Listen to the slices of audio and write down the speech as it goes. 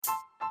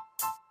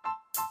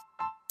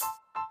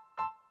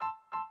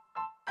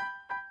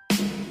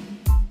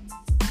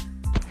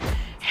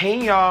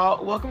Hey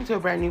y'all, welcome to a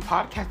brand new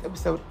podcast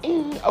episode.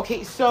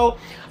 Okay, so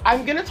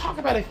I'm gonna talk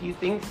about a few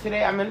things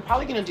today.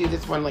 Probably gonna do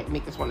this one,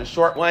 make this one a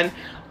short one.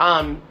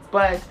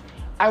 But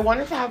I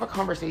wanted to have a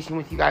conversation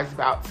with you guys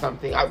about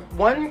something.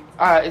 One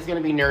is gonna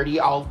be nerdy.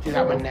 I'll do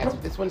that one next.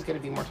 But this one's gonna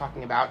be more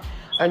talking about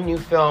a new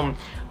film.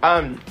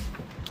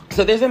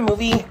 So there's a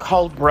movie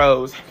called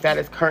Bros that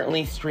is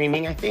currently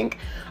streaming, I think.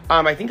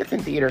 I think it's in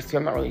theaters too,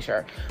 I'm not really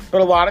sure.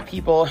 But a lot of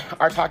people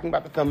are talking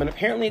about the film, and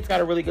apparently it's got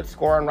a really good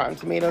score on Rotten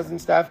Tomatoes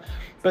and stuff.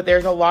 But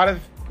there's a lot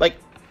of,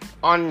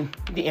 on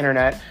the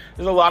internet,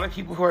 there's a lot of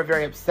people who are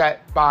very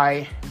upset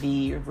by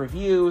the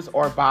reviews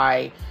or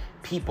by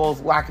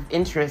people's lack of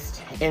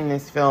interest in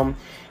this film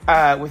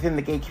within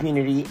the gay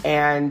community.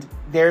 And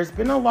there's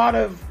been a lot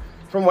of,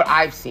 from what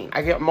I've seen,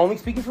 I'm only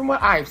speaking from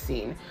what I've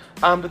seen,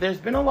 but there's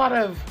been a lot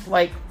of,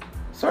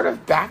 sort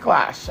of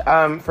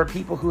backlash for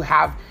people who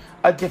have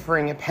a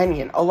differing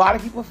opinion. A lot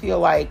of people feel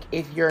like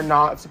if you're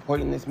not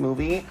supporting this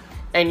movie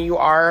and you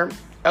are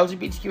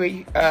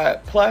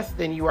LGBTQA plus,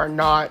 then you are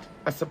not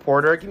a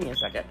supporter. Give me a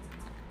second.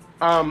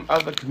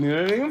 Of the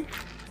community.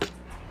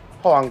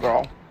 Hold on,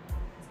 girl.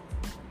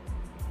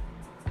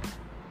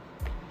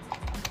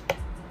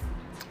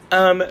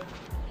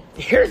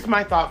 Here's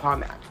my thoughts on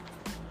that.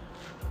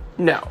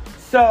 No.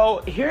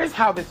 So here's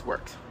how this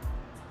works.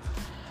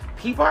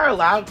 People are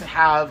allowed to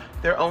have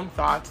their own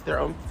thoughts, their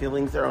own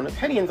feelings, their own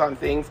opinions on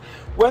things,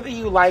 whether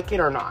you like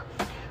it or not.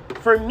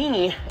 For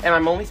me, and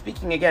I'm only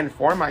speaking again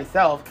for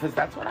myself, because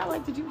that's what I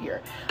like to do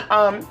here.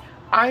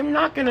 I'm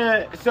not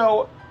gonna,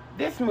 so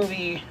this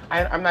movie,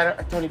 I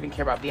don't even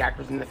care about the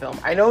actors in the film.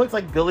 I know it's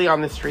Billy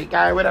on the Street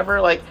guy or whatever.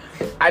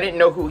 I didn't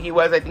know who he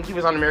was. I think he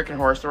was on American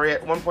Horror Story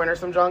at one point or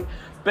some junk.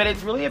 But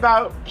it's really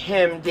about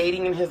him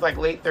dating in his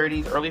late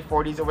 30s, early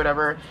 40s or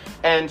whatever,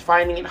 and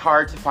finding it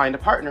hard to find a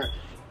partner.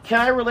 Can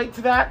I relate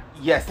to that?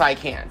 Yes, I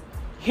can.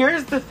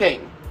 Here's the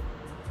thing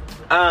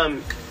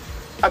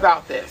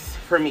about this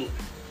for me.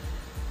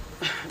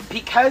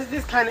 Because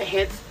this kind of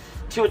hits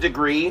to a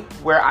degree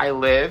where I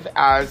live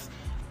as,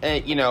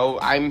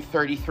 I'm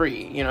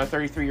 33,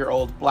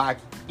 33-year-old black,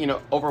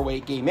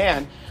 overweight gay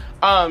man.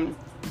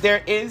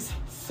 There is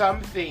some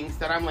things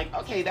that I'm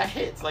okay, that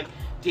hits.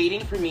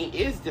 Dating for me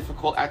is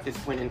difficult at this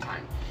point in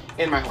time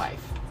in my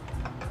life.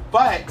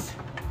 But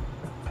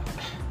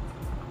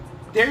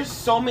there's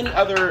so many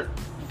other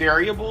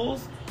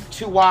variables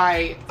to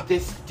why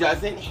this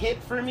doesn't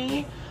hit for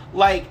me,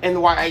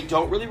 and why I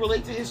don't really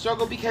relate to his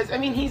struggle, because,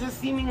 he's a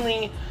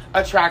seemingly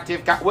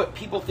attractive guy, what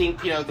people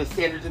think, the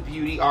standards of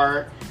beauty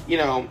are,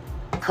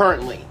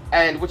 currently,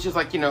 and which is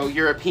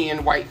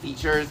European white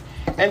features.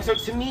 And so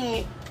to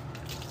me,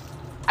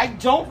 I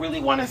don't really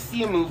want to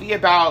see a movie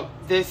about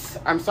this,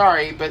 I'm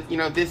sorry, but,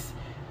 this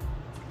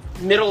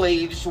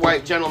middle-aged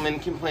white gentleman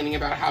complaining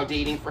about how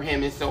dating for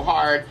him is so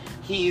hard.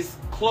 He's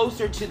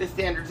closer to the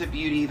standards of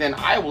beauty than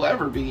I will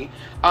ever be.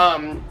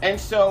 And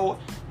so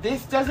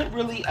this doesn't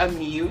really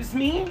amuse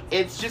me.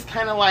 It's just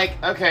kind of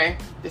okay,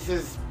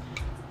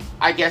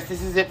 I guess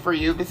this is it for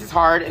you. This is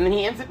hard. And then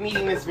he ends up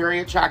meeting this very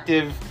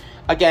attractive,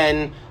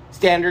 again,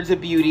 standards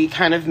of beauty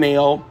kind of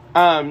male,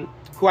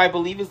 who I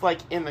believe is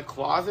in the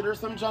closet or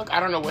some junk. I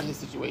don't know what his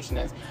situation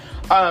is.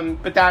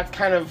 But that's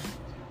kind of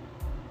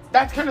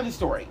the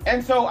story.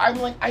 And so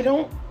I'm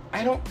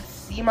I don't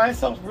see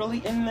myself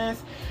really in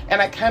this,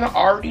 and I kind of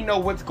already know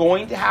what's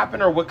going to happen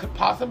or what could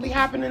possibly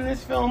happen in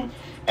this film,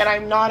 and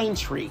I'm not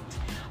intrigued.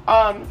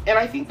 And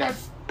I think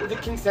that's the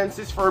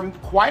consensus for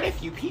quite a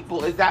few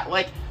people, is that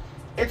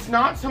it's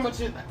not so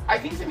much I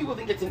think some people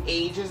think it's an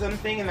ageism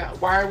thing, and that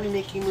why are we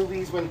making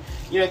movies when,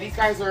 these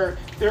guys they're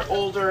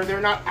older, they're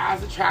not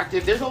as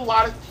attractive. There's a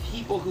lot of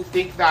people who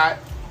think that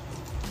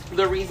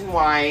the reason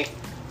why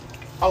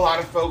a lot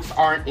of folks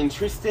aren't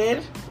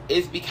interested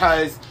is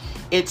because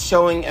it's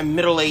showing a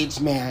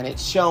middle-aged man.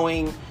 It's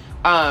showing,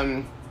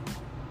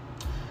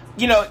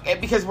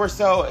 because we're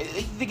so,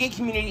 the gay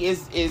community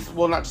is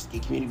well, not just the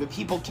gay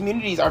community, but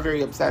communities are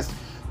very obsessed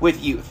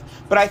with youth.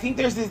 But I think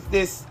there's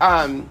this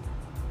I'll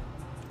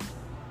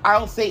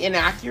say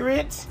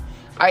inaccurate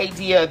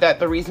idea that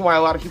the reason why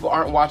a lot of people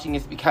aren't watching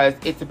is because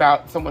it's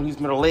about someone who's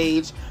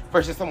middle-aged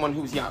versus someone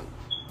who's young.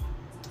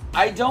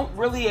 I don't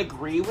really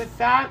agree with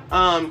that.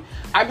 I'm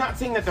not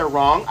saying that they're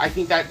wrong. I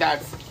think that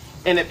that's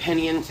an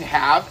opinion to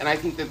have, and I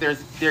think that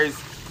there's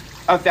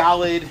a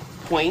valid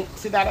point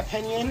to that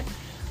opinion.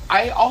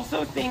 I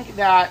also think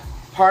that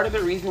part of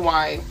the reason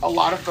why a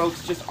lot of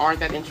folks just aren't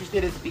that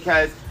interested is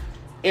because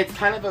it's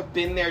kind of a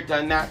been there,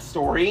 done that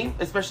story,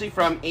 especially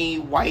from a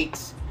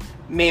white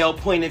male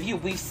point of view.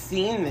 We've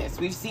seen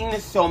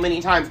this so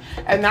many times,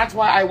 and that's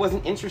why I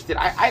wasn't interested.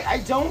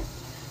 I don't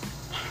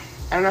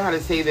know how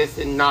to say this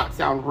and not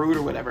sound rude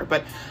or whatever,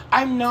 but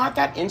I'm not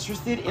that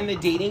interested in the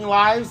dating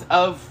lives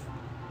of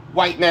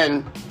white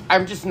men.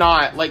 I'm just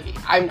not.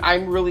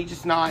 I'm really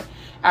just not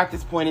at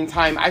this point in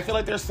time. I feel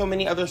like there's so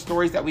many other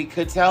stories that we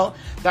could tell,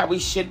 that we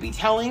should be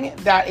telling,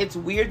 that it's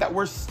weird that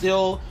we're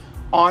still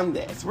on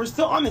this. We're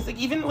still on this.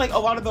 Even a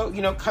lot of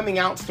the, coming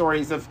out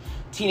stories of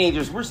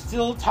teenagers, we're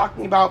still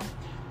talking about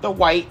the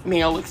white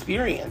male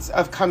experience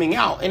of coming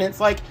out. And it's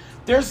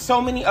there's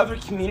so many other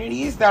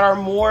communities that are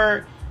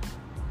more,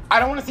 I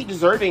don't want to say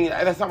deserving,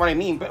 that's not what I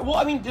mean, but, well,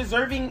 I mean,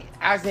 deserving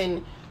as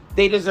in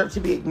they deserve to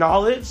be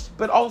acknowledged,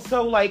 but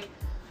also, like,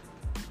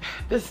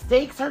 the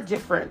stakes are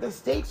different. The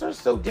stakes are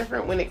so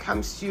different when it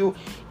comes to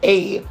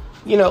a,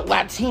 you know,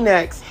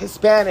 Latinx,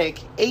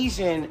 Hispanic,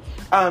 Asian,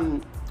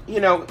 you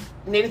know,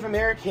 Native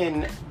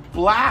American,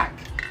 Black,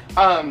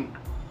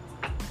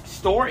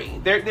 story.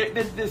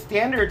 The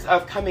standards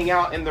of coming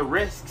out and the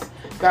risks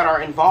that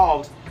are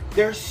involved,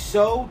 they're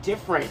so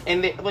different.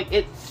 And like,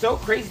 it's so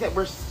crazy that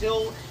we're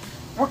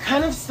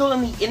kind of still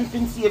in the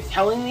infancy of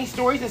telling these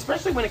stories,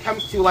 especially when it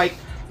comes to, like,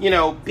 you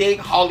know, big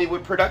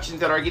Hollywood productions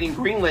that are getting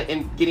greenlit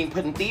and getting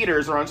put in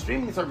theaters or on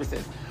streaming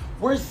services.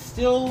 We're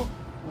still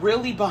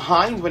really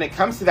behind when it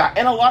comes to that.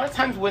 And a lot of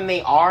times when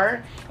they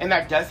are, and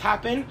that does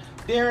happen,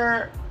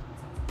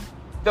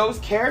 those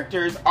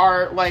characters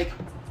are, like,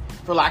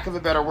 for lack of a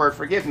better word,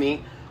 forgive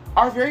me,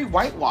 are very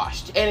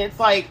whitewashed. And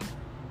it's like,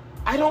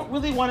 I don't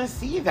really want to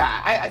see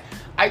that.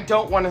 I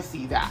don't want to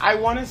see that. I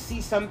want to see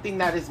something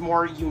that is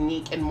more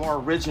unique and more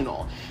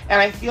original.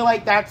 And I feel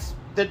like that's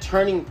the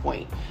turning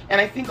point. And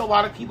I think a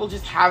lot of people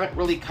just haven't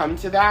really come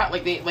to that.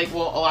 Like, a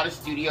lot of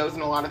studios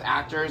and a lot of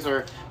actors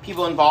or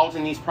people involved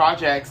in these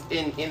projects,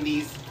 in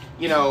these,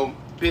 you know,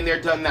 been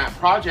there, done that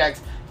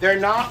projects, they're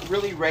not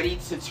really ready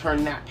to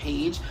turn that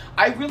page.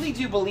 I really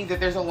do believe that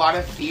there's a lot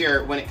of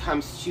fear when it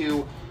comes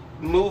to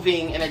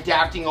moving and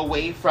adapting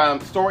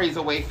stories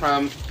away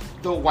from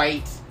the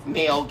white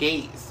male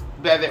gaze,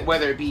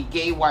 whether it be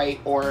gay, white,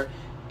 or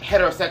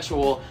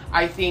heterosexual.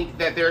 I think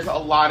that there's a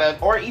lot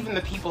of, or even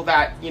the people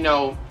that, you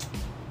know,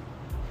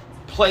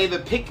 play the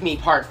pick-me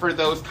part for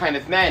those kind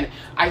of men.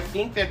 I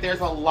think that there's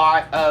a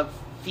lot of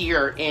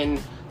fear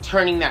in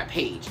turning that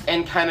page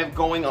and kind of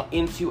going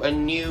into a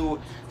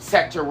new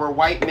sector where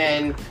white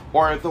men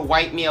or the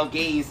white male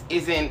gaze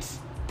isn't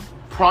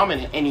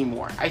prominent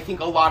anymore. I think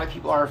a lot of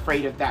people are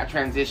afraid of that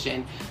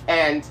transition,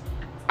 and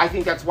I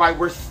think that's why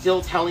we're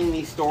still telling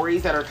these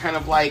stories that are kind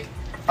of like,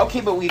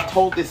 okay, but we've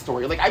told this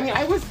story. Like, I mean,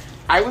 I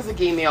was a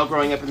gay male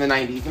growing up in the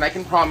 90s, and I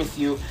can promise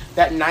you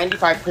that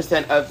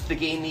 95% of the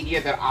gay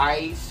media that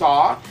I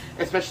saw,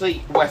 especially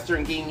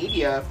Western gay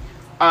media,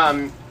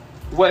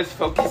 was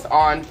focused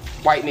on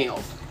white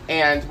males.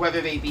 And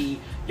whether they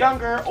be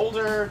younger,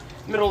 older,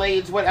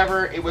 middle-aged,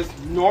 whatever, it was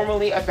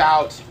normally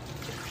about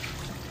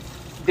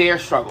their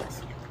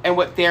struggles and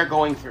what they're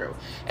going through.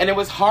 And it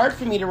was hard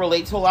for me to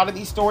relate to a lot of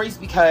these stories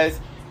because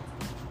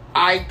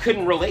I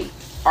couldn't relate.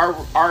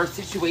 Our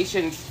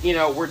situations, you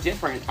know, were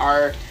different.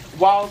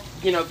 While,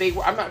 you know,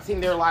 I'm not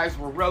saying their lives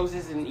were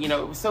roses and, you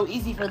know, it was so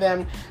easy for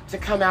them to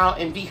come out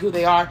and be who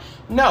they are.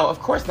 No, of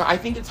course not. I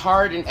think it's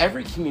hard in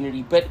every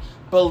community, but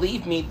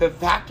believe me, the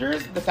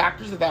factors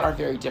of that are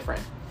very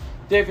different.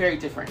 They're very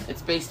different.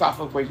 It's based off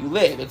of where you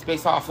live. It's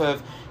based off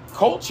of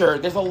culture.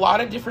 There's a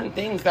lot of different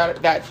things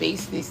that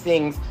base these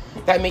things,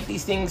 that make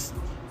these things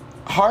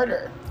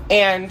harder.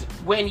 And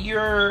when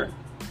you're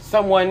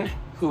someone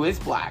who is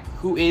Black,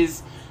 who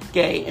is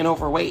gay and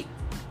overweight,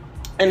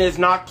 and is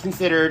not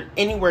considered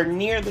anywhere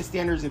near the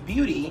standards of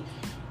beauty,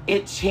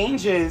 it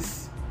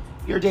changes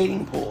your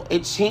dating pool.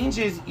 It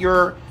changes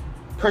your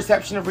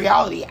perception of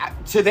reality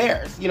to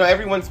theirs. You know,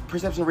 everyone's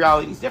perception of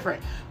reality is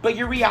different, but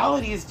your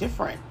reality is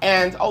different.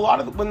 And a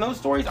lot of when those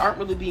stories aren't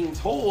really being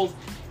told,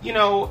 you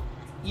know,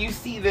 you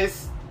see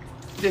this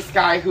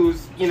guy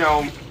who's, you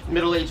know,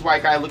 middle-aged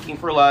white guy looking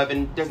for love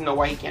and doesn't know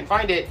why he can't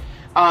find it,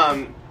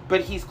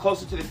 but he's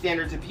closer to the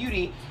standards of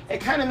beauty.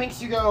 It kind of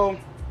makes you go,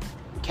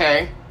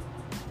 okay,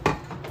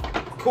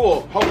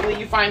 cool. Hopefully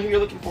you find who you're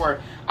looking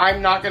for.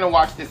 I'm not going to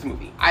watch this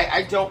movie.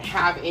 I don't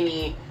have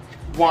any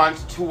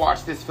want to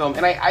watch this film.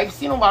 And I've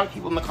seen a lot of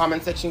people in the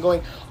comment section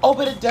going, oh,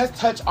 but it does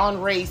touch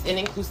on race and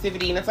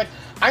inclusivity. And it's like,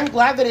 I'm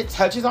glad that it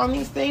touches on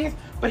these things,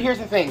 but here's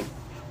the thing.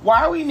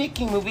 Why are we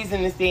making movies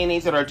in this day and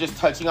age that are just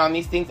touching on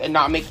these things and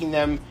not making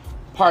them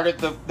part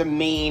of the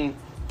main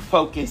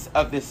focus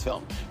of this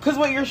film? Because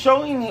what you're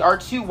showing me are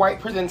two white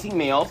presenting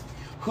males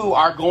who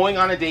are going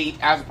on a date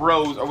as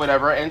bros or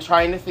whatever and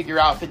trying to figure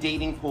out the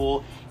dating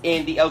pool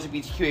in the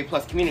LGBTQA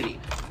plus community.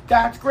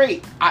 That's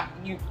great.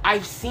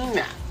 I've seen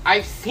that.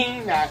 I've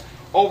seen that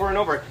over and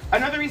over.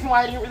 Another reason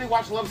why I didn't really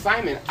watch Love,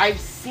 Simon. I've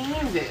seen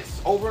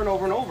this over and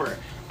over and over.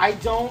 I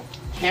don't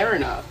care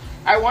enough.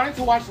 I wanted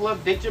to watch Love,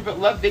 Victor, but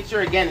Love,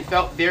 Victor, again,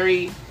 felt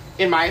very,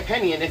 in my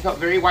opinion, it felt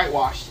very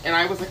whitewashed. And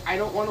I was like, I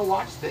don't want to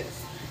watch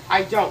this.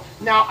 I don't.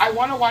 Now, I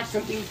want to watch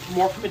something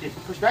more from a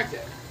different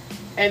perspective.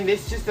 And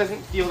this just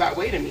doesn't feel that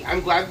way to me.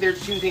 I'm glad they're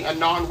choosing a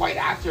non-white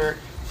actor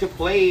to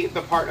play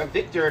the part of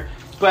Victor,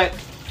 but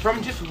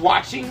from just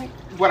watching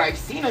what I've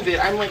seen of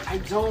it, I'm like,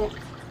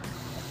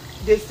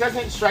 this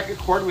doesn't strike a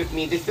chord with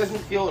me. This doesn't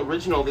feel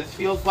original. This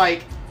feels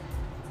like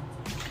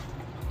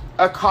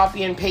a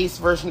copy and paste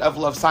version of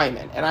Love,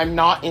 Simon, and I'm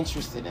not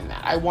interested in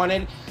that. I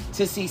wanted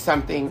to see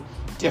something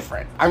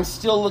different. I'm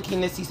still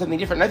looking to see something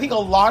different. And I think a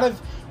lot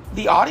of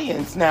the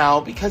audience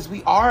now, because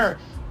we are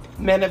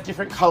men of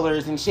different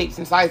colors and shapes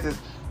and sizes,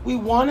 we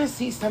want to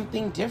see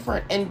something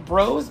different. And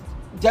Bros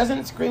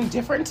doesn't scream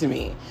different to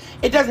me.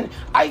 It doesn't.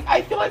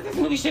 I feel like this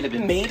movie should have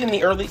been made in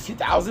the early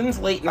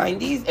 2000s, late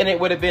 90s, and it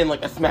would have been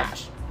like a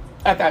smash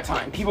at that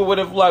time. People would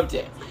have loved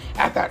it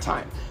at that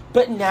time.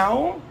 But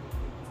now,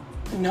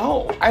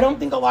 no. I don't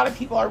think a lot of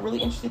people are really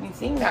interested in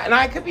seeing that. And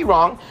I could be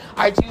wrong.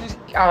 I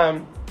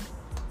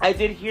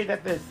did hear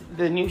that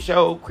the new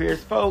show, Queer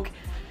as Folk,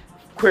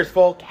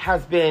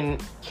 has been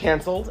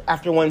canceled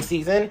after one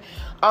season.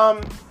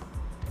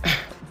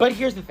 But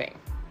here's the thing.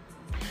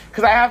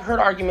 Because I have heard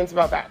arguments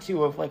about that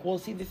too, of like, well,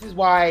 see, this is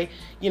why,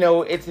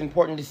 it's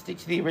important to stick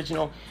to the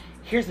original.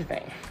 Here's the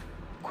thing.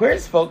 Queer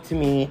as Folk, to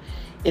me,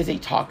 is a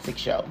toxic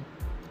show.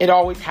 It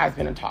always has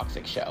been a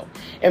toxic show,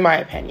 in my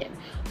opinion.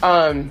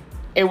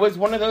 It was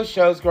one of those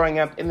shows growing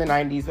up in the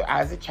 90s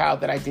as a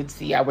child that I did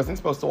see. I wasn't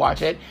supposed to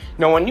watch it.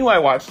 No one knew I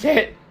watched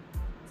it.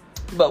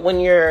 But when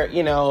you're,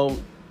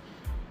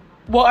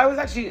 well,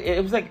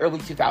 it was like early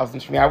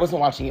 2000s for me. I wasn't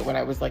watching it when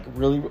I was like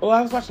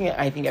I was watching it,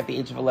 I think, at the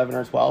age of 11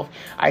 or 12.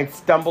 I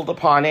stumbled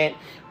upon it,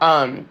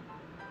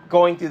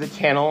 going through the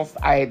channels.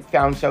 I had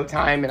found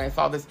Showtime and I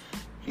saw these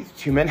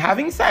two men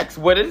having sex.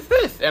 What is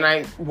this? And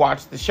I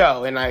watched the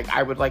show and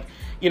I would like,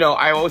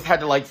 I always had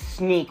to like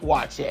sneak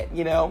watch it,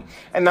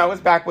 and that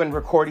was back when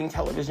recording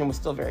television was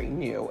still very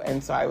new.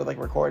 And so I would like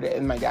record it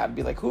and my dad would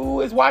be like,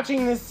 who is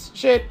watching this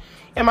shit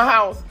in my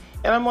house?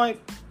 And I'm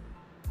like,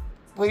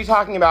 what are you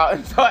talking about?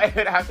 And so I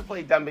would have to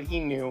play dumb, but he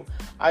knew.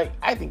 I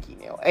think he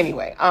knew.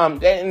 Anyway,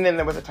 and then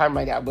there was a time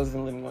my dad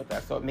wasn't living with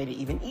us, so it made it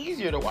even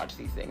easier to watch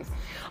these things.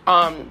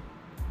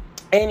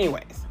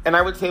 Anyways, and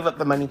I would save up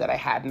the money that I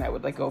had, and I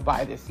would like go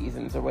buy the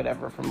seasons or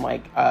whatever from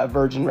like a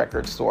Virgin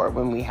Record store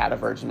when we had a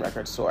Virgin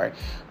Record store.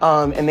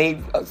 And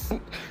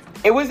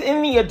it was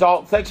in the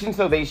adult section,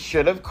 so they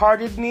should have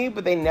carded me,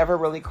 but they never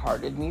really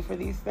carded me for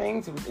these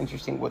things. It was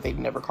interesting what they'd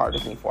never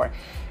carded me for.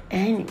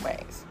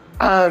 Anyways,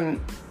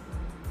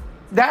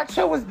 that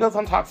show was built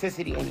on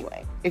toxicity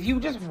anyway. If you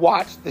just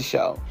watch the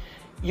show,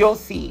 you'll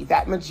see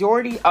that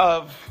majority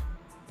of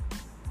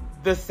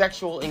the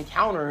sexual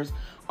encounters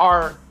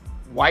are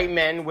white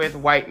men with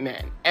white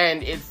men.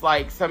 And it's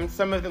like some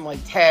of them like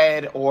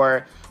Ted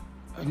or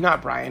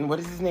not Brian. What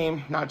is his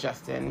name? Not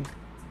Justin.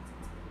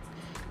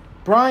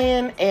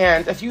 Brian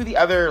and a few of the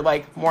other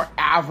like more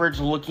average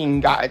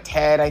looking guy,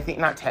 Ted, I think,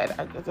 not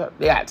Ted.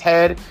 Yeah,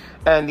 Ted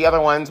and the other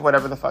ones,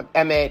 whatever the fuck,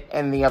 Emmett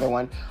and the other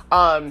one,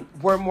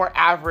 were more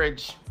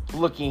average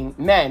looking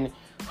men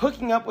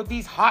hooking up with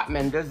these hot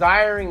men,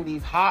 desiring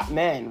these hot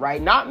men,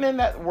 right? Not men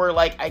that were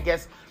like, I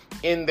guess,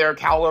 in their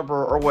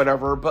caliber or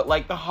whatever, but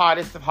like the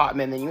hottest of hot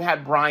men. Then you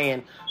had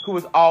Brian, who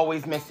was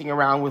always messing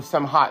around with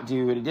some hot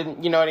dude. It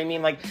didn't, you know what I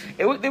mean? Like,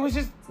 there was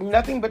just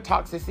nothing but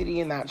toxicity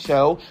in that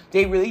show.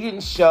 They really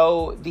didn't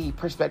show the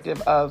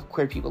perspective of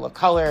queer people of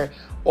color,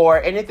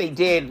 and if they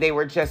did, they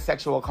were just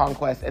sexual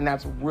conquest, and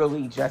that's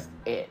really just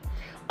it.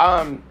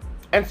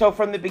 And so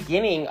from the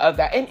beginning of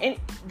that, and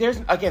there's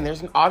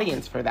an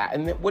audience for that.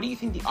 And what do you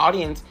think the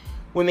audience,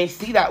 when they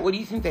see that, what do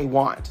you think they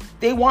want?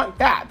 They want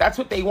that. That's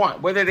what they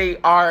want. Whether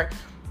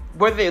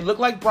they look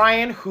like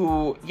Brian,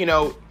 who,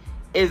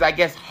 is, I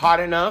guess, hot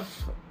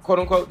enough, quote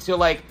unquote, to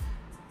like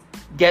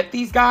get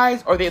these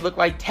guys, or they look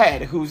like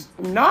Ted, who's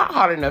not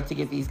hot enough to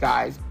get these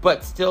guys,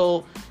 but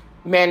still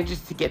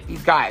manages to get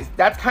these guys.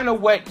 That's kind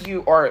of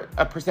or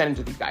a percentage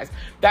of these guys.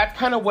 That's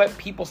kind of what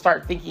people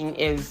start thinking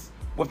is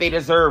what they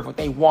deserve, what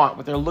they want,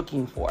 what they're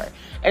looking for.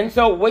 And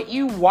so what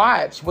you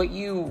watch, what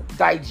you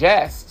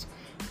digest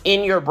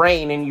in your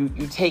brain and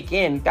you take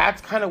in,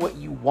 that's kind of what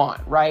you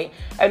want, right?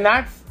 And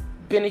that's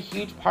been a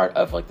huge part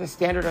of like the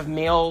standard of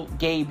male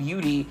gay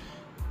beauty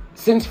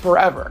since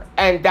forever.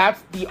 And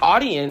that's the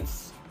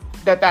audience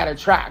that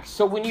attracts.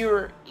 So when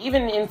you're,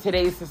 even in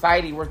today's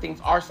society where things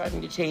are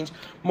starting to change,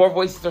 more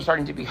voices are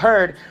starting to be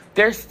heard,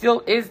 there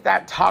still is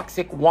that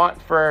toxic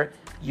want for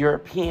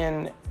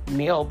European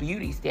male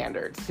beauty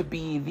standards to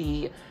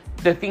be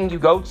the thing you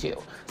go to.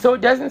 So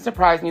it doesn't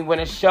surprise me when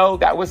a show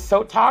that was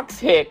so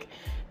toxic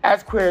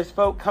as Queer as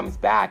Folk comes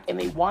back and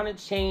they want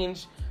to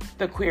change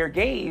the queer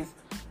gaze.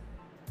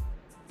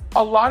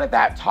 A lot of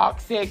that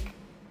toxic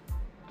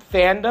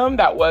fandom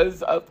that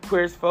was of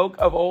Queer as Folk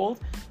of old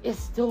is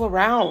still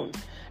around.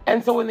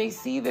 And so when they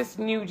see this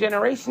new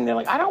generation, they're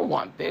like, I don't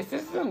want this.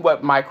 This isn't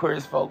what my Queer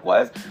as Folk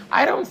was.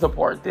 I don't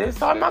support this,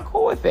 so I'm not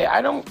cool with it.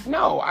 I don't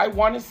know. I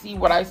want to see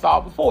what I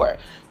saw before.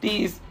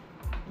 These,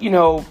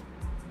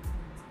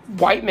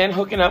 white men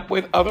hooking up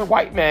with other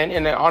white men,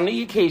 and then on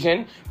the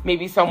occasion,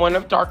 maybe someone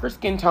of darker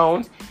skin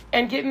tones,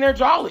 and getting their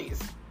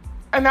jollies.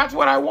 And that's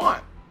what I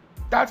want.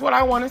 That's what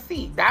I want to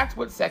see. That's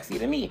what's sexy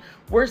to me.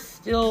 We're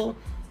still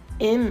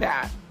in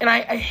that. And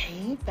I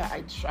hate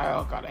that.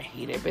 I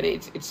hate it. But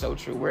it's so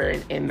true.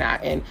 We're in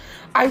that. And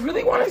I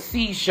really want to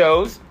see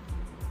shows.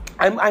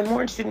 I'm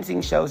more interested in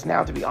seeing shows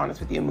now, to be honest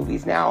with you,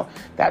 movies now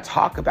that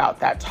talk about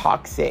that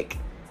toxic,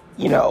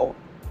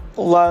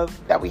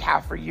 love that we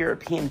have for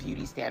European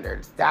beauty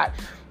standards, that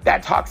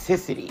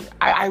toxicity.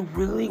 I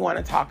really want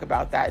to talk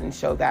about that and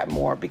show that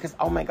more because,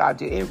 oh my God,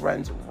 dude, it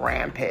runs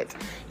rampant.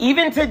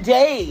 Even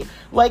today,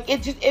 like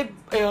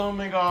oh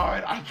my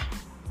God,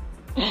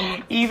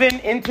 Even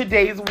in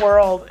today's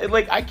world,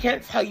 like, I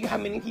can't tell you how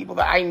many people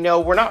that I know,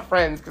 we're not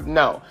friends, because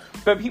no,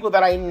 but people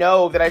that I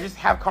know that I just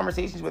have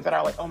conversations with that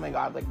are like, oh my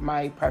God, like,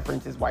 my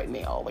preference is white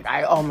male. Like,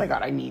 oh my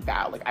God, I need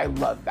that. Like, I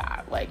love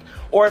that. Like,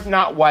 or if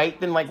not white,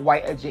 then like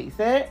white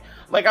adjacent.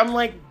 Like, I'm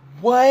like,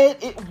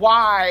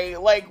 why?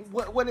 Like,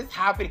 what is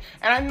happening?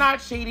 And I'm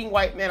not shading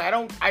white men.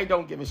 I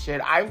don't give a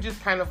shit. I'm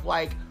just kind of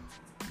like,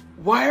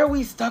 why are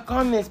we stuck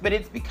on this? But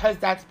it's because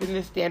that's been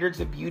the standards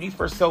of beauty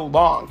for so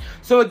long.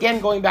 So again,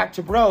 going back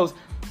to bros,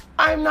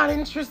 I'm not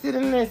interested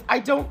in this. I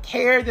don't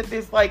care that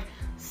this like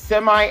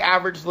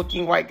semi-average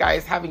looking white guy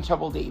is having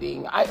trouble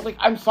dating.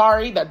 I'm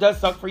sorry, that does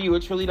suck for you.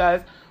 It truly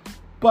does.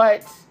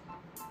 But,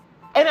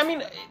 and I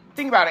mean,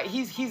 think about it.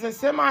 He's a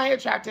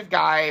semi-attractive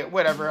guy,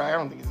 whatever. I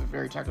don't think he's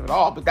very attractive at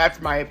all, but that's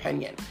my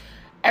opinion.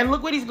 And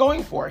look what he's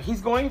going for.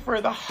 He's going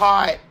for the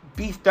hot,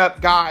 beefed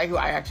up guy who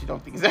I actually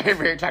don't think is very,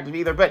 very attractive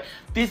either, but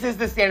this is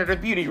the standard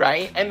of beauty,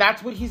 right? And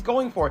that's what he's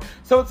going for.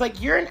 So it's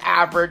like, you're an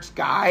average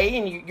guy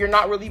and you're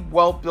not really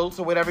well built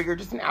or whatever. You're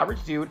just an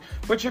average dude,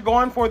 but you're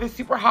going for the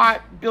super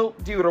hot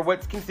built dude, or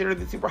what's considered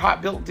the super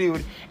hot built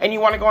dude. And you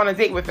want to go on a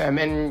date with him,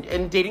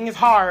 and dating is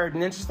hard.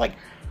 And it's just like,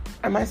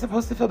 am I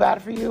supposed to feel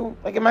bad for you?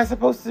 Like, am I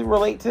supposed to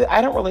relate to,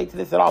 I don't relate to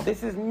this at all.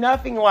 This is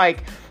nothing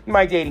like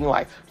my dating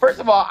life. First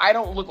of all, I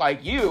don't look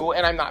like you,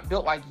 and I'm not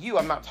built like you.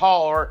 I'm not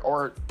tall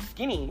or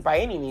skinny by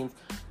any means.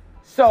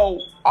 So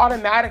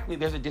automatically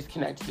there's a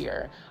disconnect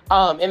here.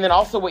 And then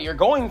also what you're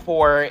going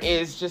for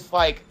is just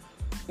like,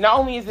 not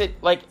only is it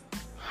like,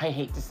 I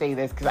hate to say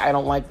this because I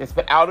don't like this,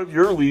 but out of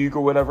your league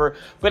or whatever,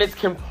 but it's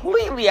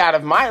completely out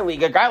of my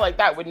league. A guy like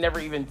that would never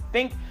even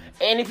think.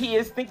 And if he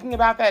is thinking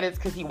about that, it's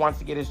because he wants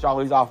to get his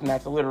jollies off, and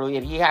that's literally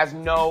it. He has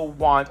no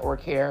want or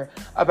care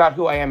about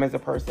who I am as a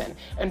person.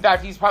 In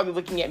fact, he's probably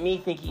looking at me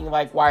thinking,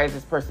 like, why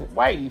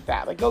are you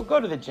fat? Like, go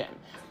to the gym.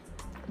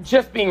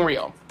 Just being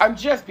real. I'm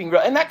just being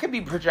real. And that could be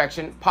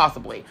projection,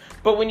 possibly.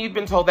 But when you've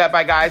been told that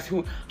by guys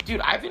who,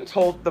 dude, I've been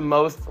told the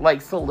most,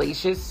 like,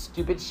 salacious,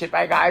 stupid shit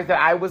by guys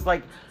that I was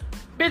like,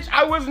 bitch,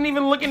 I wasn't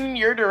even looking in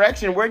your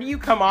direction. Where do you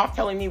come off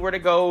telling me where to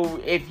go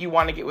if you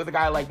want to get with a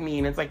guy like me?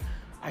 And it's like,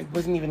 I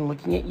wasn't even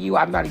looking at you.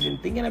 I'm not even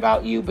thinking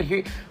about you. But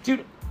here,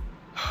 dude,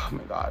 oh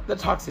my God, the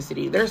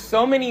toxicity. There's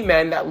so many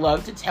men that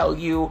love to tell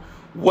you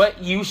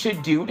what you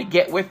should do to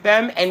get with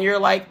them. And you're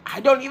like, I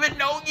don't even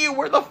know you.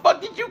 Where the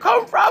fuck did you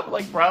come from?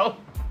 Like, bro,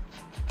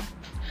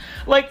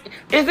 like,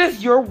 is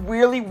this your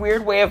really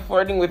weird way of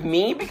flirting with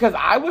me? Because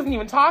I wasn't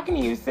even talking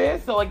to you,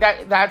 sis. So like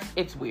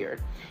it's weird.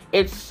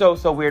 It's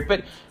so weird.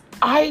 But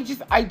I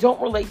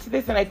don't relate to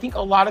this. And I think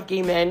a lot of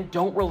gay men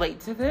don't relate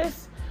to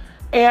this.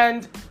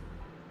 And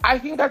I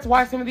think that's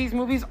why some of these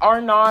movies are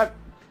not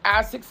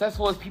as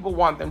successful as people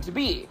want them to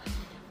be.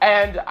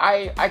 And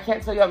I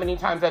can't tell you how many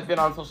times I've been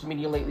on social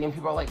media lately and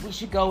people are like, we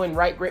should go and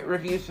write great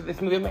reviews for this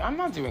movie. I'm like, I'm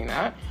not doing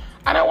that.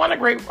 I don't want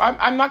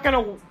I'm not going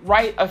to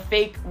write a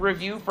fake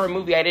review for a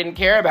movie I didn't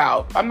care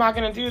about. I'm not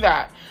going to do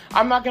that.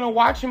 I'm not going to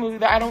watch a movie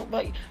that I don't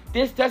like.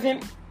 It's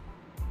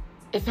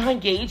not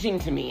engaging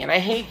to me. And I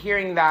hate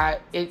hearing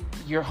that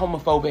you're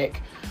homophobic,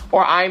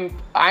 or I'm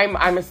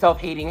a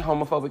self-hating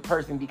homophobic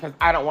person because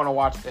I don't want to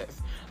watch this.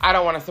 I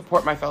don't want to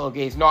support my fellow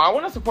gays. No, I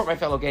want to support my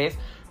fellow gays,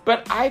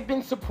 but I've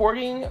been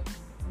supporting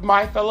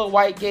my fellow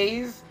white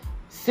gays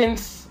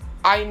since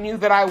I knew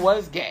that I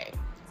was gay.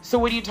 So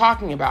what are you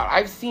talking about?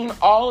 I've seen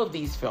all of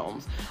these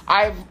films.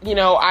 I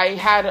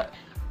had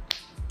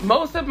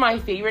most of my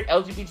favorite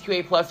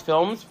LGBTQA plus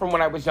films from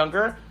when I was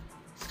younger,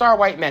 star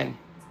white men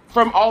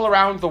from all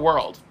around the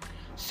world.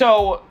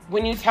 So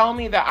when you tell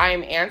me that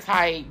I'm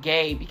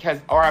anti-gay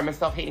or I'm a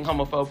self-hating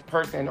homophobe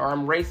person, or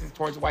I'm racist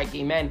towards white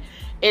gay men,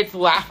 it's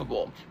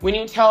laughable. When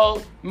you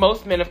tell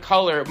most gay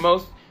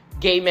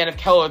men of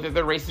color that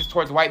they're racist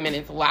towards white men,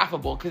 it's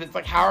laughable. Because it's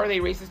like, how are they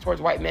racist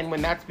towards white men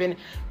when that's been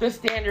the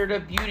standard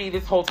of beauty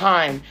this whole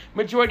time?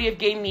 Majority of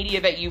gay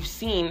media that you've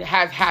seen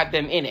has had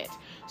them in it.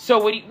 So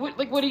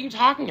what are you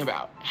talking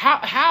about?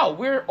 How?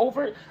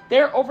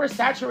 They're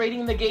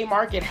oversaturating the gay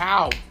market.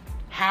 How?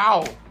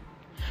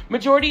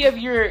 Majority of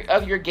your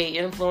gay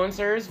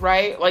influencers,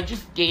 right? Like,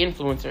 just gay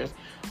influencers.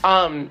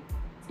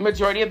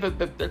 Majority of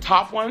the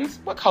top ones,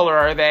 what color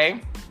are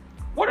they?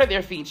 What are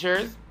their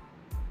features?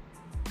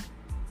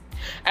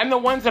 And the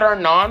ones that are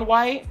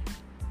non-white,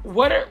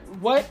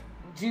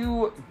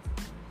 who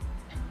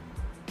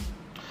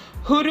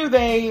do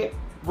they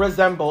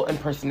resemble in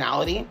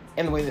personality,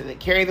 in the way that they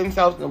carry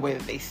themselves, in the way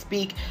that they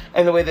speak,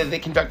 in the way that they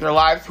conduct their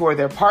lives? Who are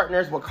their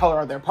partners? What color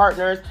are their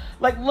partners?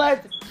 Like,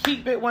 let's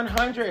keep it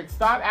 100.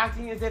 Stop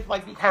acting as if,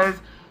 like, because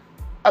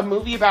a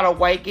movie about a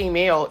white gay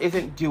male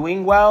isn't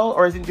doing well,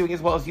 or isn't doing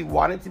as well as you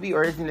want it to be,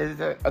 or isn't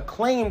as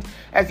acclaimed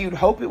as you'd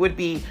hope it would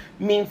be,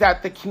 means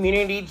that the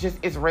community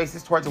just is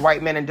racist towards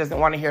white men and doesn't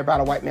want to hear about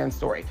a white man's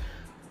story.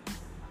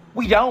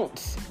 We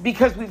don't,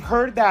 because we've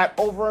heard that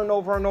over and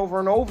over and over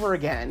and over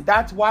again.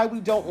 That's why we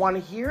don't want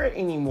to hear it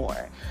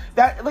anymore.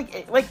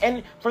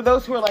 And for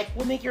those who are like,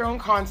 well, make your own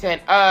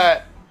content,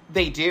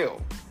 they do.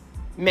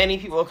 many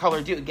people of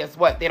color do. Guess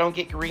what? They don't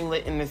get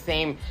greenlit in the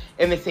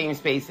same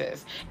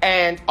spaces.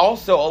 And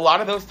also, a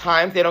lot of those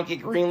times they don't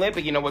get greenlit,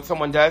 but you know what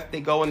someone does?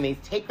 They go and they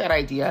take that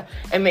idea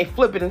and they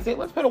flip it and say,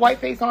 let's put a white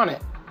face on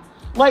it.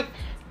 Like,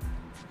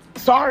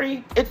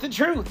 sorry, it's the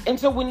truth. And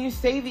so when you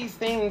say these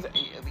things,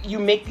 you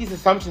make these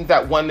assumptions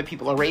that, one, the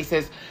people are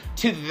racist,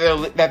 two,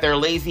 that they're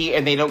lazy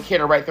and they don't care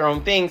to write their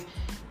own things.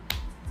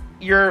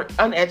 You're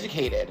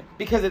uneducated,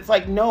 because it's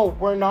like, no,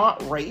 we're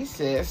not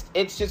racist.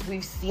 It's just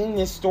we've seen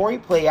this story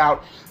play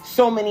out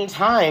so many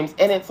times.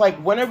 And it's like,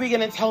 when are we going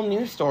to tell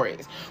new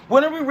stories?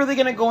 When are we really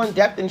going to go in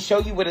depth and show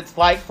you what it's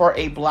like for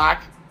a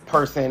black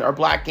person or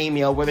black gay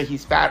male, whether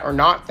he's fat or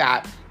not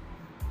fat,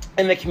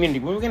 in the community?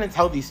 When are we going to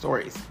tell these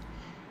stories?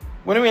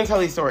 When are we going to tell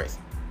these stories?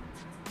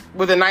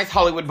 With a nice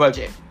Hollywood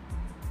budget.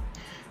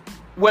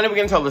 When are we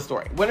going to tell the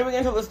story? When are we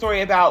going to tell the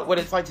story about what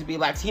it's like to be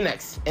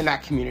Latinx in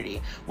that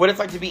community? What it's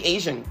like to be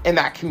Asian in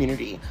that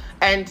community?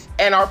 And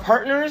our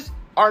partners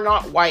are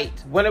not white.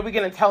 When are we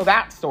going to tell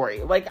that story?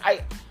 Like,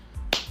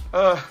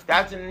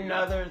 that's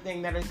another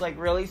thing that is like,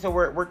 really? So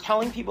we're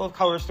telling people of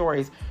color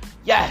stories.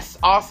 Yes,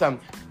 awesome.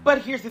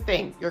 But here's the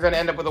thing. You're going to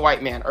end up with a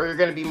white man, or you're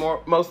going to be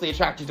mostly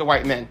attracted to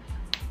white men.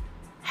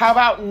 How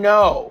about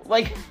no?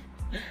 Like,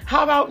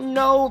 how about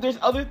no? There's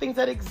other things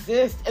that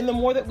exist. And the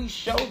more that we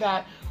show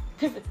that,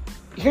 because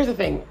here's the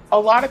thing. A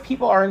lot of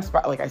people are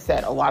inspired, like I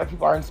said, a lot of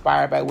people are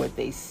inspired by what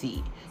they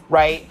see,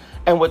 right?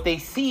 And what they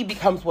see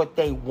becomes what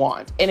they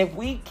want. And if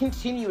we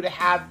continue to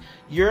have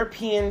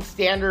European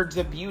standards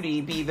of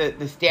beauty be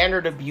the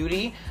standard of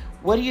beauty,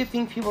 what do you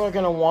think people are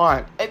going to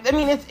want? I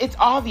mean, it's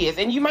obvious.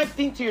 And you might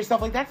think to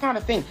yourself, like, that's not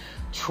a thing.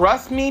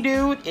 Trust me,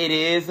 dude, it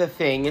is a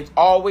thing. It's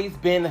always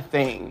been a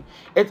thing.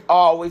 It's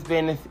always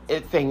been a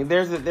thing.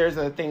 There's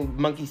a thing,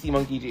 monkey see,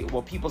 monkey do.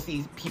 Well, people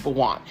see, people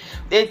want.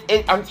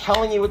 I'm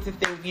telling you, it's a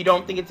thing. If you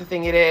don't think it's a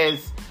thing, it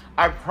is.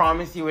 I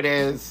promise you it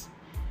is.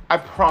 I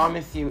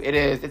promise you it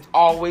is. It's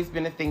always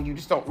been a thing. You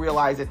just don't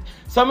realize it.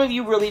 Some of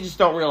you really just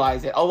don't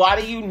realize it. A lot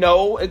of you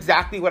know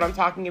exactly what I'm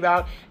talking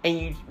about, and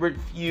you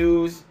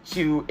refuse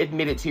to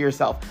admit it to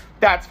yourself.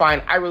 That's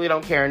fine. I really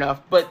don't care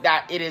enough, but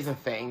that it is a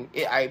thing.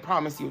 I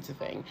promise you it's a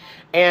thing.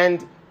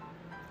 And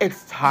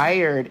it's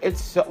tired.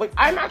 It's so, like,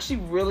 I'm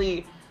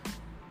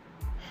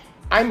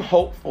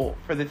hopeful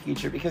for the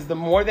future, because the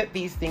more that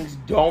these things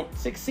don't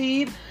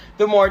succeed,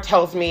 the more it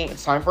tells me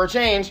it's time for a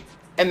change.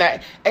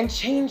 And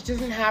change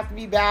doesn't have to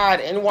be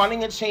bad. And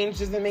wanting a change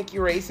doesn't make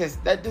you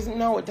racist.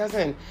 No, it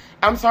doesn't.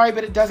 I'm sorry,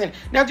 but it doesn't.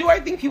 Now, do I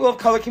think people of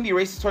color can be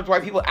racist towards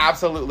white people?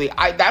 Absolutely.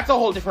 That's a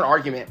whole different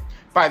argument,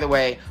 by the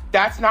way.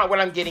 That's not what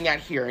I'm getting at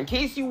here. In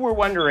case you were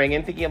wondering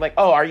and thinking like,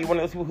 oh, are you one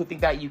of those people who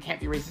think that you can't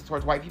be racist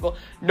towards white people?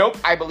 Nope,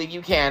 I believe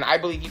you can. I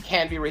believe you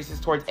can be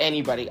racist towards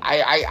anybody.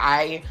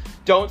 I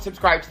don't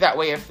subscribe to that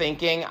way of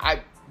thinking.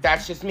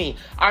 That's just me.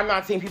 I'm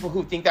not saying people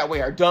who think that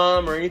way are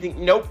dumb or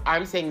anything. Nope.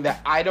 I'm saying that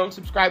I don't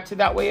subscribe to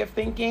that way of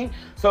thinking.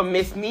 So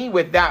miss me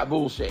with that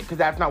bullshit, because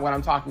that's not what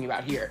I'm talking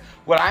about here.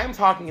 What I'm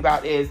talking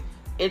about is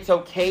it's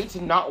okay to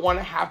not want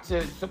to have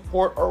to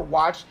support or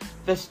watch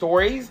the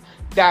stories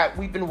that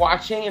we've been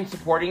watching and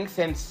supporting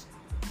since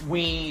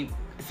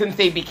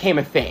they became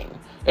a thing,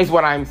 is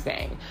what I'm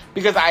saying.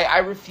 Because I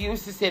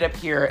refuse to sit up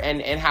here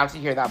and have to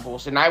hear that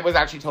bullshit. And I was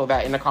actually told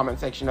that in the comment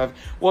section of,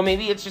 well,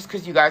 maybe it's just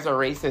because you guys are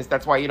racist.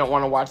 That's why you don't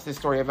want to watch this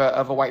story of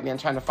a white man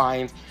trying to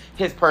find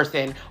his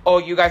person. Oh,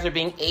 you guys are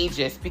being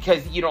ageist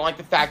because you don't like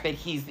the fact that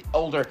he's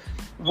older.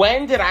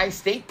 When did I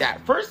state that?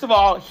 First of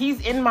all,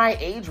 he's in my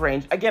age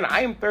range. Again,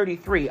 I am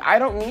 33. I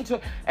don't need to.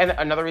 And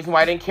another reason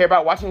why I didn't care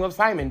about watching Love,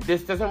 Simon.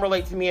 This doesn't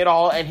relate to me at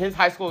all. And his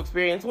high school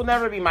experience will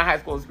never be my high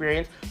school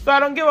experience. So I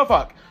don't give a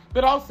fuck.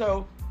 But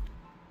also,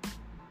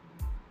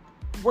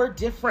 we're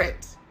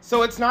different.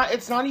 So it's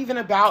not even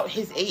about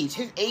his age.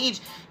 His age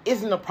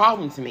isn't a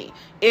problem to me.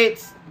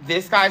 It's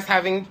this guy's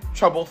having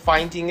trouble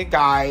finding a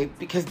guy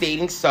because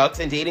dating sucks,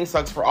 and dating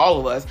sucks for all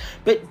of us.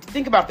 But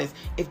think about this.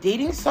 If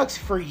dating sucks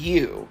for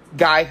you,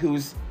 guy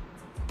who's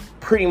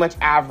pretty much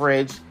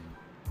average,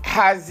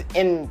 has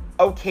an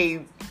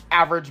okay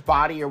average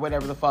body or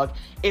whatever the fuck,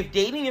 if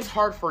dating is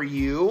hard for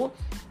you,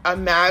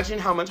 imagine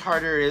how much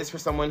harder it is for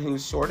someone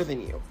who's shorter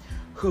than you,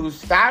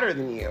 who's fatter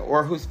than you,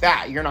 or who's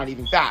fat. You're not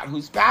even fat.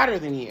 Who's fatter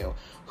than you,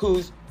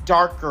 who's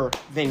darker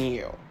than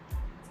you.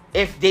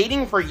 If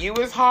dating for you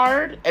is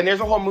hard, and there's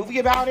a whole movie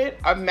about it,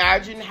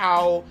 imagine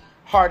how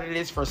hard it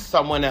is for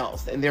someone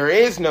else. And there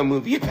is no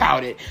movie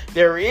about it.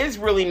 There is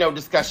really no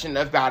discussion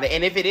about it.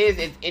 And if it is,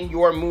 it's in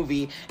your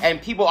movie, and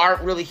people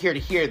aren't really here to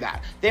hear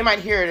that. They might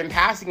hear it in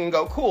passing and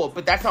go, cool,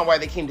 but that's not why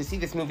they came to see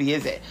this movie,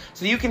 is it?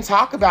 So you can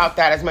talk about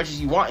that as much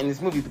as you want in this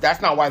movie, but that's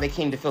not why they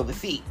came to fill the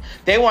seat.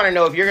 They want to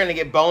know if you're going to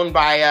get boned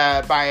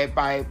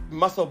by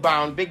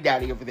muscle-bound Big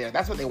Daddy over there.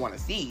 That's what they want to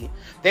see.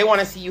 They want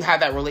to see you have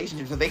that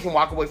relationship so they can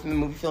walk away from the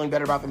movie feeling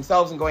better about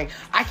themselves and going,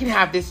 I can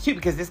have this too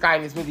because this guy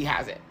in this movie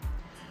has it.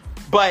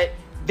 But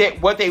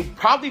what they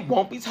probably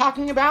won't be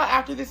talking about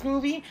after this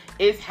movie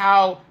is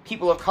how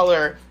people of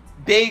color,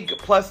 big,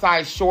 plus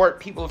size, short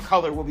people of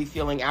color will be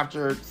feeling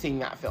after seeing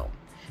that film.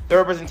 The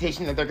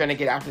representation that they're going to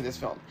get after this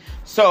film.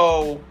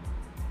 So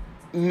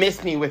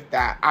miss me with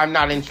that. I'm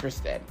not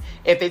interested.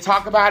 If they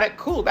talk about it,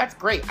 cool, that's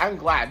great. I'm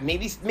glad.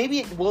 Maybe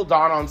it will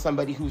dawn on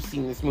somebody who's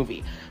seen this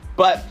movie.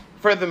 But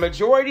for the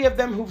majority of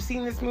them who've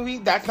seen this movie,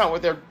 that's not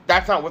what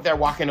they're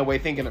walking away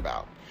thinking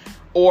about,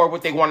 or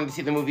what they wanted to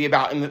see the movie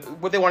about, and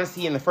what they want to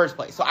see in the first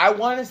place. So I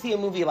want to see a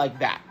movie like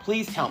that.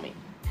 Please tell me.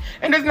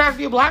 And it doesn't have to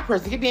be a black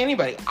person. It could be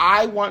anybody.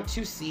 I want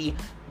to see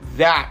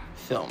that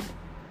film.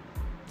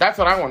 That's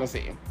what I want to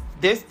see.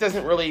 This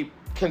doesn't really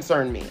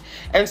concern me.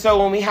 And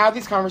so when we have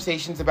these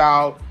conversations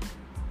about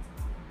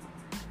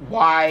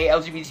why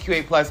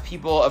LGBTQA plus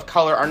people of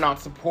color are not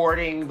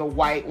supporting the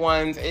white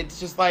ones, it's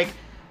just like,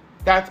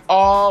 that's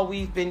all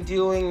we've been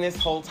doing this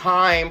whole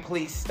time.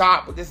 Please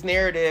stop with this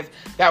narrative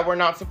that we're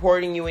not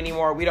supporting you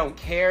anymore. We don't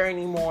care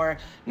anymore.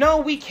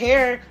 No, we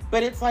care,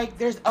 but it's like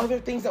there's other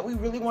things that we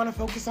really want to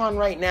focus on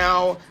right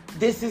now.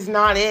 This is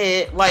not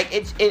it. Like,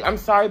 I'm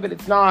sorry, but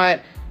it's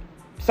not.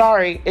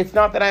 Sorry, it's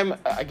not that I'm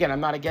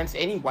not against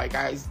any white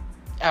guys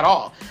at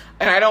all.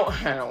 And I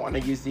don't want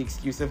to use the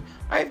excuse of,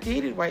 I've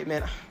dated white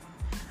men.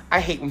 I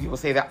hate when people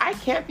say that. I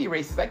can't be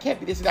racist. I can't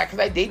be this or that because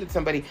I dated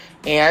somebody.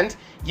 And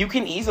you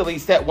can easily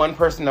set one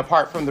person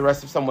apart from the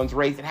rest of someone's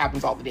race. It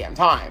happens all the damn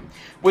time.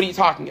 What are you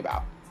talking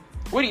about?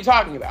 What are you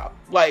talking about?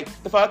 Like,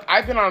 the fuck?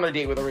 I've been on a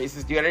date with a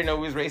racist dude. I didn't know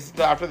he was racist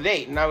until after the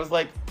date. And I was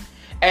like,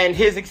 and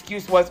his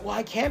excuse was, well,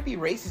 I can't be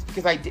racist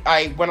because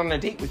I went on a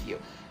date with you.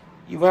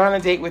 You went on a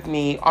date with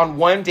me, on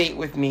one date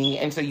with me,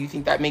 and so you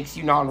think that makes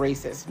you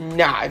non-racist.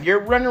 Nah, if you're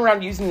running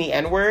around using the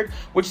N-word,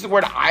 which is a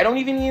word I don't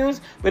even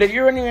use, but if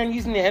you're running around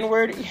using the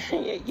N-word,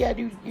 yeah,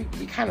 dude,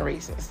 you're kind of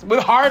racist.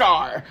 With hard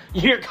R,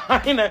 you're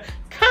kind of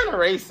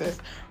racist.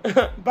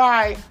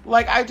 Bye.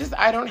 Like, I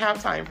don't have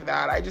time for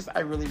that. I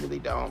really, really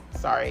don't.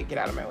 Sorry, get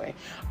out of my way.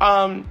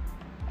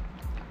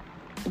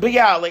 But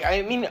yeah, like,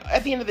 I mean,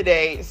 at the end of the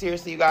day,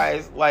 seriously, you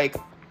guys, like,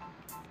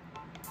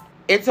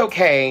 it's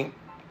okay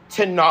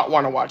to not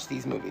want to watch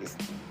these movies.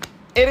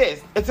 It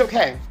is. It's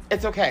okay.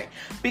 It's okay.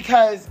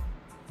 Because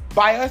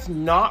by us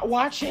not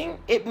watching,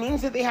 it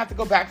means that they have to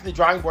go back to the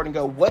drawing board and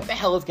go, what the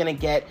hell is going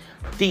to get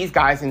these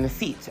guys in the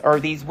seats, or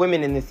these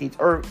women in the seats,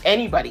 or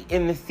anybody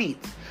in the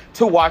seats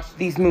to watch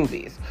these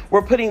movies?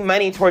 We're putting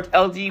money towards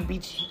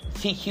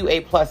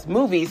LGBTQA plus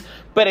movies,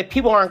 but if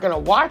people aren't going to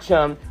watch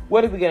them,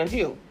 what are we going to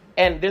do?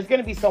 And there's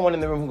going to be someone in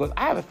the room who goes,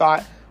 I have a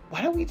thought.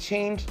 Why don't we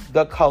change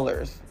the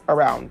colors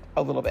around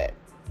a little bit?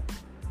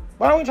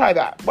 Why don't we try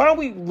that? Why don't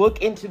we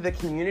look into the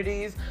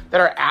communities that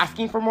are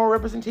asking for more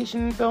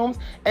representation in films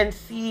and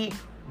see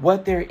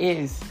what there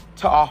is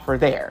to offer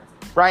there,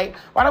 right?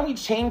 Why don't we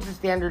change the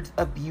standards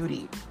of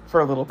beauty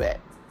for a little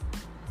bit?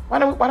 Why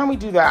don't we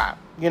do that,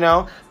 you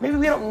know? Maybe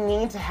we don't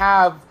need to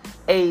have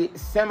a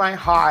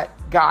semi-hot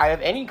guy of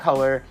any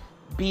color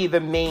be the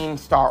main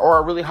star, or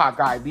a really hot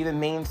guy be the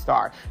main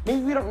star.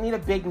 Maybe we don't need a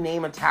big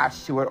name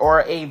attached to it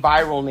or a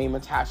viral name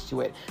attached to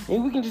it.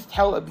 Maybe we can just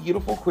tell a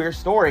beautiful queer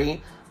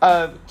story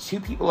of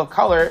two people of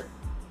color,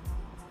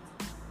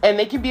 and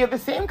they can be of the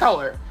same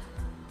color,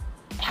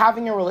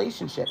 having a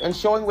relationship and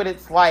showing what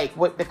it's like,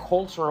 what the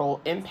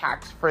cultural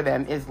impact for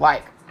them is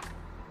like.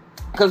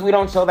 Because we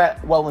don't show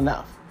that well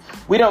enough.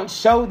 We don't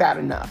show that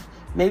enough.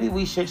 Maybe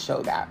we should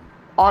show that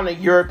on a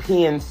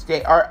European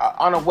stage, or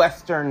on a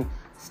Western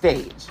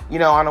stage, you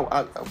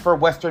know, for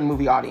Western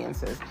movie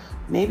audiences.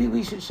 Maybe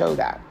we should show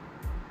that.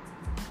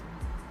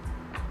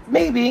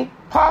 Maybe,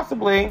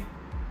 possibly.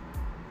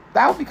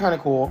 That would be kind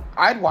of cool.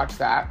 I'd watch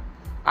that.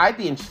 I'd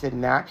be interested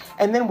in that.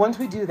 And then once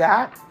we do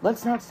that,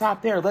 let's not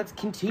stop there. Let's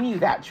continue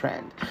that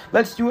trend.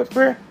 Let's do it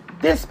for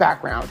this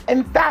background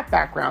and that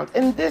background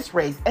and this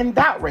race and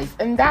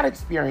that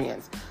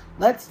experience.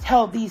 Let's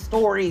tell these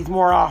stories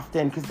more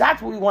often, because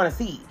that's what we want to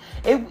see.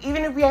 Even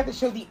if we have to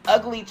show the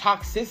ugly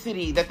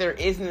toxicity that there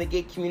is in the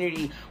gay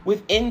community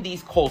within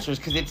these cultures,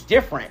 because it's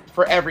different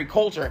for every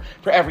culture,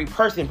 for every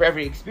person, for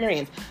every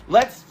experience.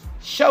 Let's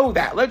show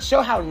that. Let's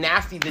show how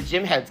nasty the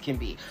gym heads can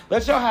be.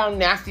 Let's show how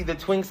nasty the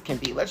twinks can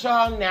be. Let's show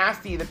how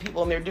nasty the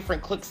people in their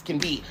different cliques can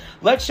be.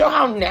 Let's show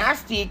how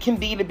nasty it can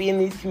be to be in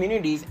these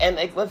communities, and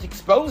let's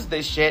expose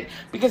this shit,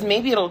 because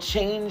maybe it'll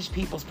change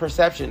people's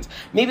perceptions.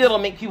 Maybe it'll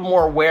make people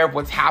more aware of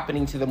what's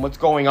happening to them, what's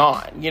going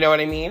on. You know what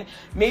I mean?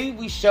 Maybe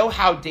we show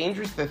how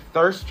dangerous the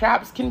thirst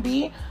traps can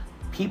be.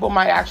 People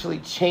might actually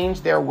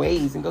change their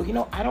ways and go, you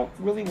know, I don't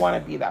really want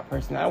to be that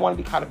person. I don't want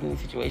to be caught up in these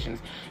situations.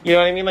 You know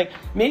what I mean? Like,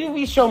 maybe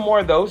we show more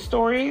of those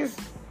stories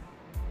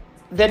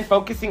than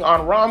focusing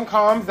on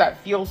rom-coms that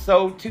feel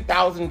so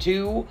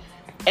 2002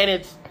 and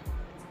it's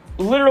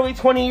literally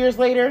 20 years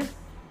later.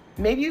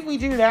 Maybe if we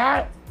do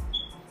that,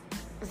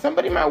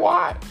 somebody might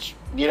watch.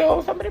 You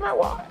know, somebody might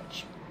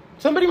watch.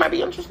 Somebody might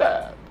be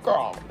interested,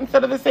 girl,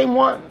 instead of the same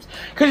ones.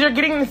 Because you're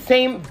getting the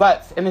same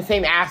butts and the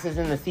same asses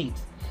in the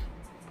seats.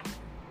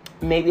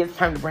 Maybe it's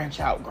time to branch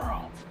out,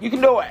 girl. You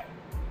can do it.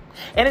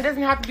 And it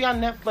doesn't have to be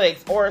on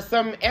Netflix or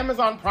some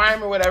Amazon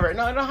Prime or whatever.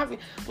 No, it don't have to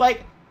be.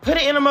 Like, put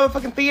it in a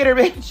motherfucking theater,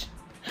 bitch.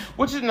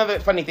 Which is another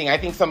funny thing. I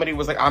think somebody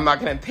was like, I'm not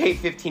going to pay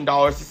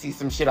 $15 to see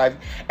some shit and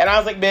I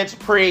was like, bitch,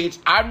 preach.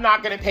 I'm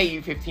not going to pay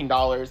you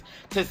 $15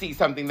 to see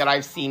something that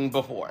I've seen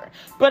before.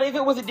 But if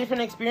it was a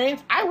different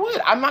experience, I would.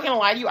 I'm not going to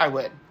lie to you. I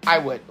would.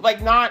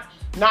 Like, not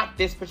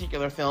this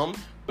particular film,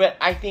 but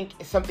I think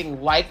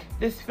something like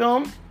this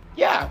film,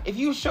 yeah. If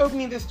you showed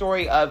me the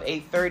story of a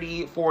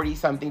 30, 40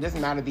 something,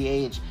 doesn't matter the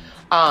age,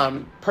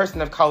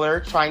 person of color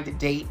trying to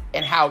date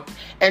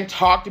and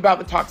talked about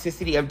the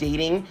toxicity of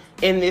dating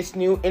in this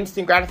new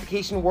instant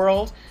gratification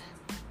world,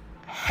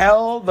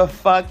 hell the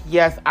fuck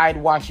yes, I'd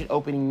watch it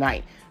opening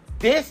night.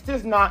 This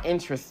does not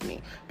interest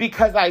me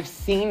because I've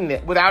seen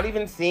this. Without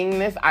even seeing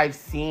this, I've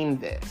seen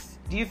this.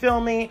 Do you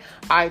feel me?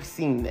 I've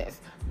seen this.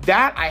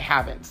 That I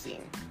haven't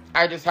seen.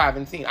 I just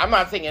haven't seen. I'm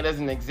not saying it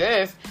doesn't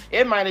exist.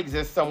 It might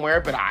exist somewhere,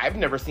 but I've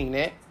never seen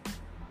it.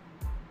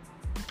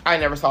 I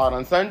never saw it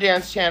on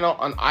Sundance Channel,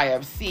 on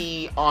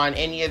IFC, on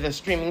any of the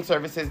streaming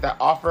services that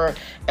offer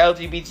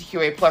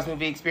LGBTQA plus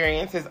movie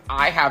experiences.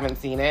 I haven't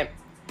seen it,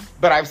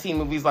 but I've seen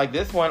movies like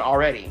this one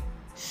already.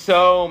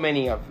 So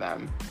many of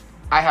them.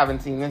 I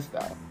haven't seen this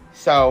though.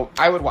 So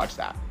I would watch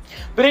that.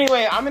 But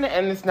anyway, I'm going to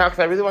end this now because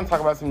I really want to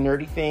talk about some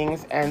nerdy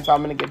things. And so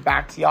I'm going to get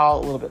back to y'all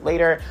a little bit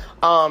later.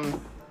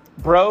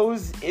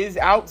 Bros is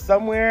out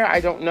somewhere. I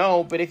don't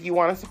know. But if you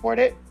want to support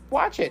it,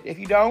 watch it. If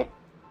you don't,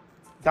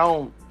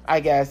 I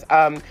guess.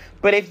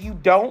 But if you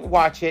don't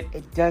watch it,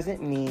 it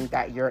doesn't mean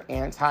that you're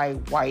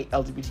anti-white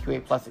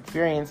LGBTQA plus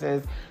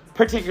experiences,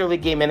 particularly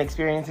gay men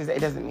experiences.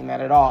 It doesn't mean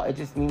that at all. It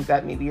just means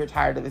that maybe you're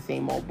tired of the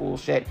same old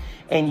bullshit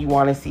and you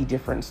want to see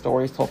different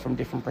stories told from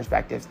different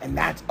perspectives, and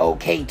that's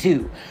okay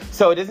too.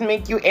 So it doesn't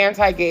make you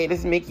anti-gay. It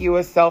doesn't make you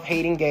a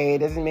self-hating gay. It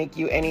doesn't make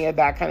you any of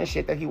that kind of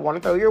shit that you want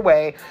to throw your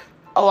way.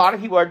 A lot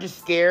of people are just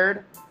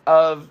scared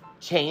of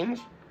change.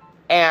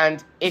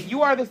 And if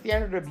you are the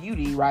standard of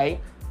beauty,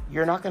 right,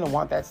 you're not going to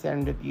want that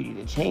standard of beauty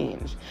to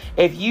change.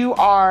 If you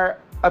are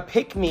a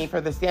pick-me for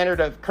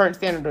the current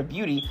standard of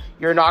beauty,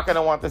 you're not going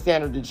to want the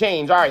standard to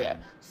change, are you?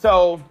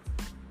 So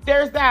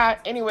there's that.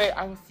 Anyway,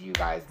 I will see you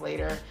guys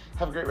later.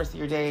 Have a great rest of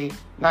your day,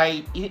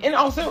 night. And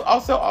also,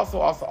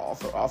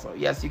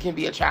 yes, you can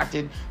be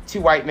attracted to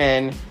white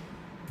men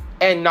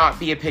and not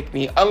be a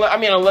pick-me.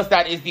 Unless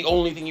that is the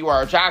only thing you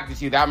are attracted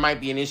to, that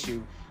might be an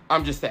issue.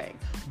 I'm just saying.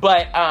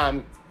 But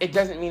it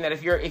doesn't mean that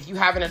if you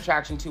have an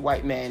attraction to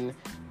white men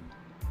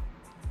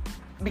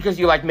because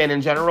you like men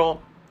in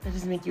general, that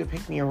doesn't make you a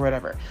pick-me or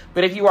whatever.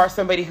 But if you are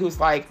somebody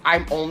who's like,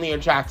 I'm only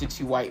attracted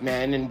to white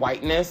men and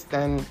whiteness,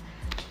 then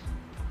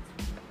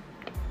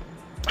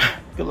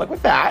good luck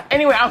with that.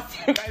 Anyway, I'll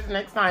see you guys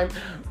next time.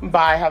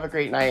 Bye. Have a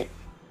great night.